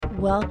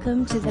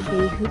Welcome to the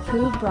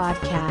Bihupu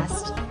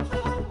broadcast.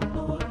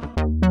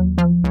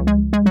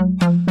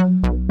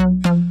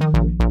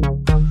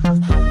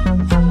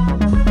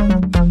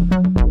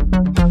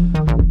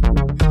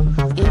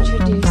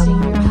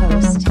 Introducing your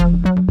host,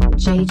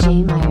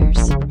 JJ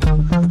Myers.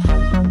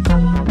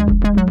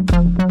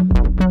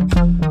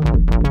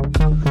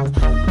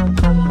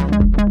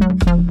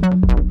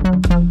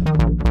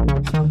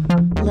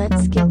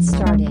 Let's get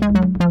started.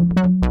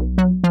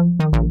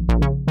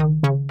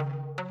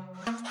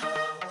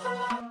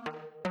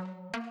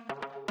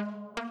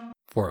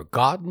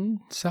 Forgotten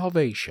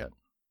salvation.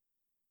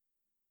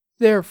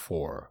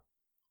 Therefore,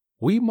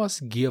 we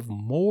must give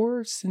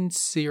more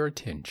sincere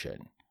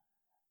attention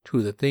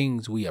to the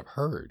things we have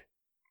heard,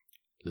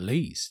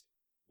 lest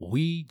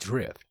we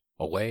drift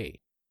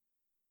away.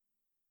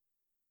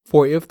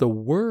 For if the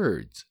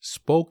words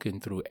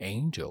spoken through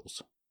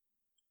angels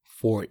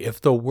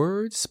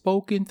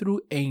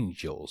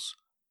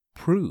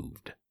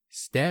proved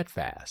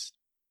steadfast,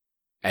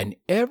 and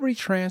every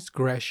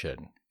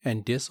transgression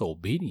and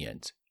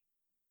disobedience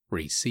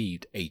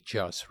received a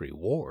just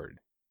reward,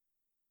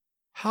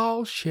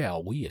 how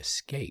shall we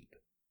escape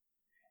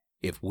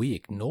if we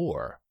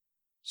ignore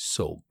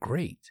so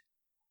great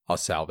a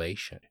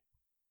salvation,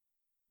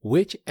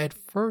 which at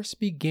first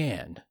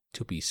began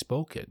to be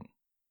spoken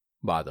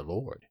by the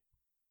Lord,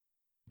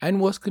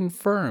 and was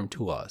confirmed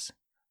to us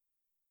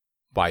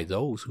by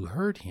those who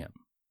heard him,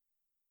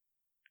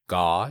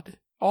 God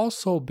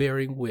also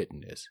bearing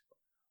witness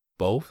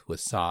both with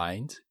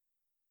signs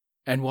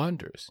and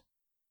wonders,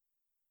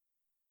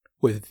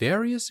 with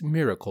various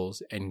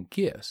miracles and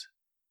gifts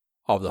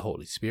of the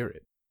Holy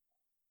Spirit,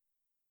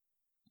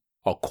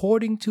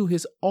 according to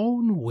his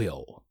own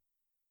will.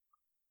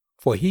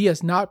 For he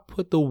has not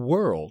put the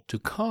world to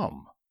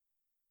come,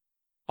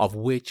 of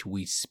which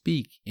we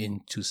speak,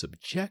 into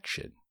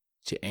subjection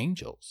to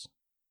angels.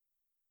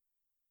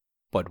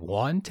 But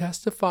one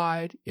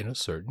testified in a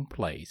certain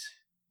place,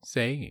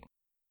 saying,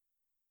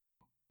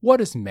 What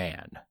is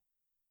man,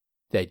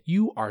 that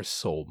you are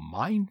so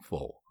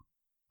mindful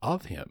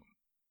of him?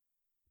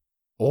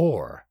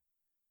 Or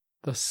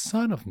the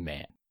Son of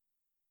Man,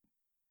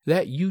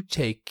 that you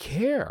take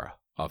care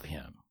of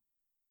him?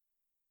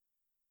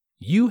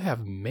 You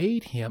have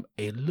made him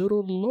a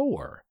little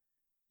lower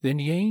than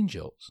the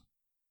angels.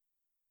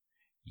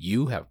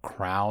 You have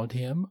crowned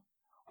him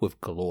with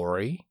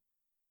glory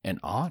and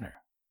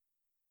honor,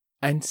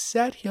 and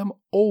set him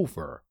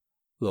over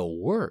the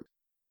work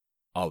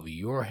of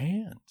your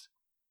hands.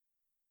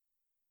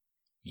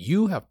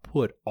 You have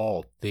put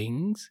all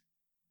things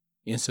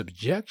in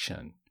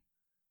subjection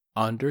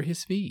under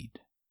his feet.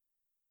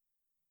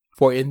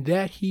 For in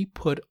that he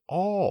put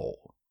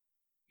all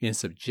in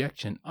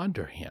subjection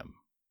under him,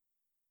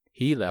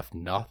 he left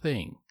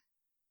nothing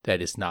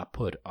that is not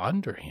put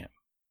under him.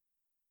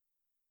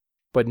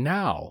 But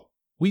now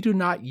we do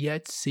not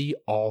yet see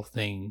all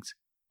things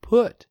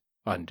put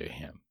under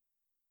him.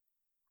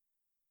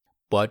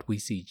 But we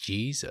see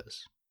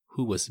Jesus,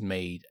 who was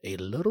made a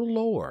little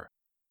lower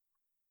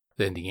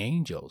than the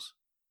angels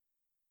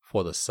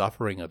for the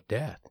suffering of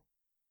death,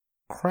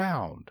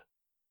 crowned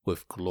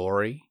with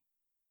glory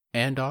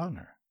and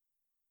honor,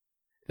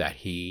 that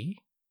he,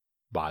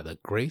 by the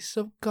grace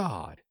of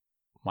God,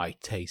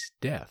 might taste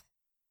death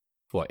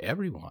for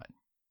everyone.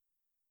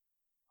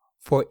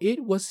 For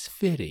it was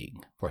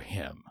fitting for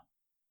him,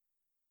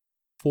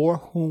 for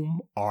whom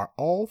are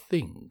all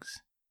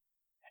things,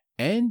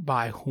 and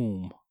by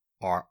whom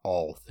are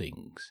all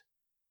things,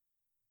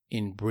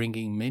 in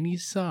bringing many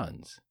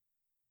sons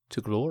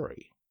to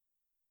glory,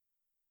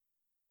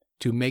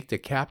 to make the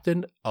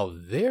captain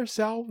of their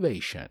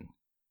salvation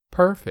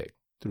perfect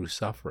through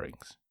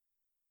sufferings.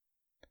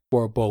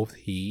 For both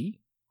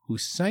he who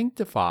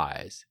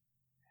sanctifies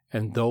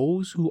and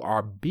those who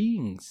are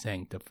being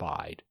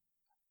sanctified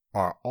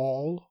are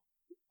all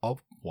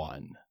of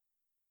one.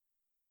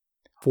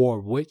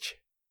 For which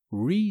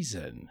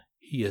reason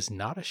he is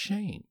not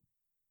ashamed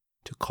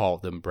to call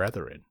them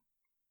brethren,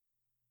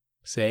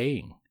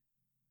 saying,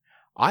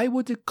 I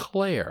will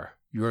declare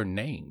your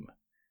name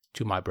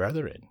to my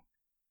brethren,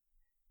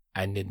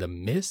 and in the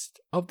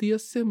midst of the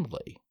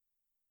assembly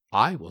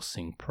I will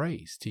sing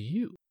praise to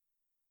you.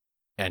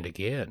 And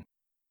again,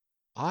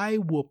 I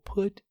will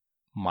put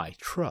my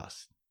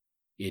trust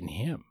in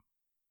him.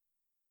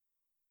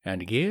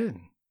 And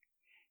again,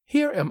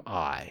 here am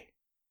I,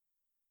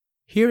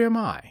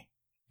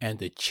 and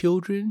the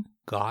children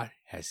God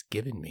has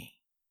given me.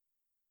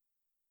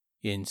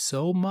 In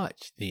so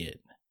much then,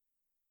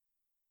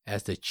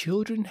 as the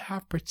children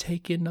have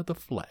partaken of the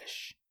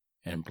flesh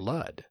and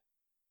blood,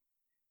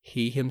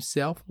 he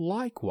himself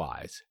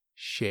likewise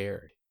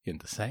shared in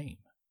the same,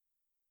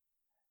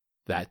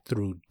 that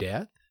through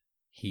death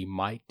he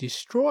might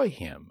destroy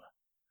him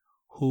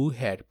who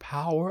had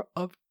power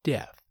of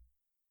death,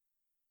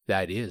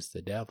 that is,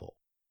 the devil,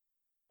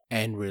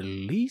 and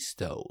release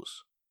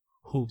those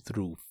who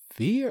through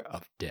fear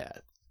of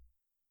death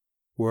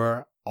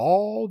were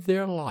all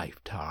their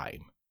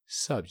lifetime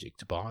subject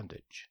to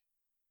bondage.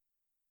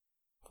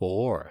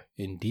 For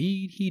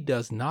indeed he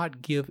does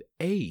not give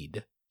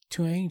aid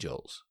to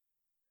angels,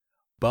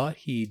 but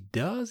he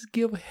does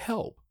give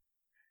help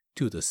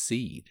to the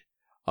seed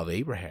of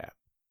Abraham.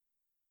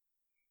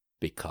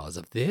 Because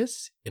of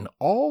this, in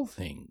all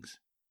things,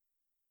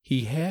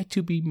 he had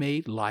to be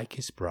made like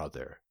his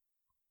brother,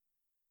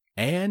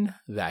 and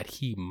that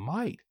he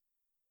might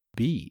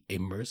be a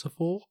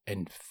merciful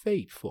and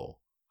faithful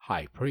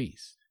high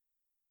priest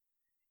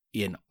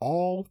in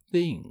all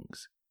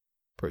things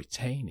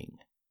pertaining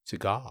to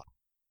God,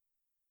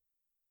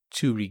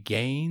 to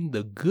regain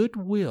the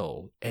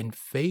goodwill and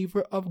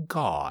favor of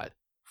God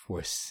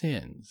for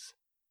sins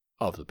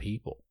of the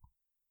people.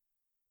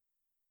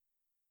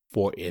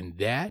 For in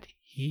that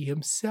he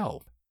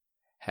himself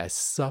has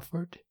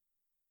suffered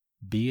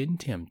being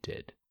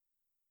tempted,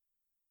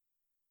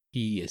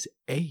 he is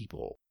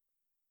able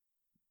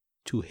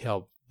to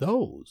help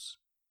those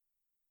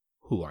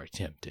who are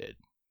tempted.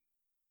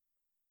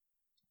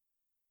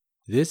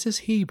 This is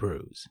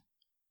Hebrews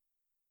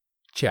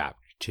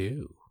chapter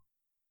 2.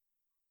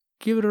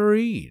 Give it a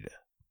read.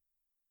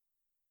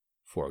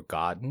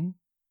 Forgotten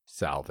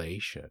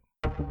salvation.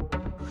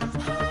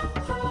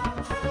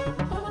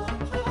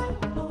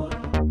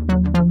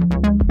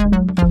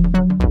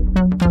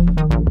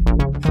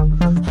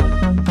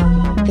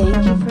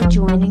 Thank you for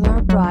joining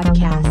our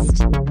broadcast.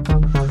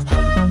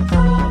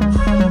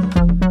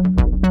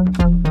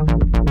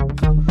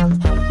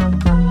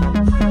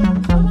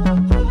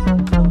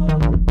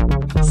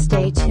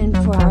 Stay tuned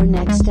for our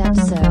next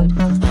episode.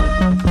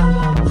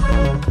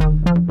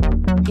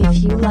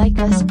 If you like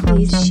us,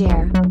 please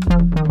share.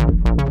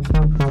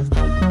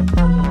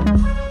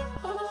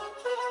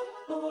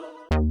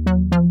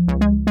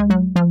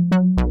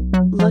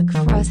 Look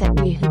for us at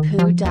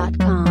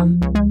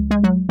behoopoo.com.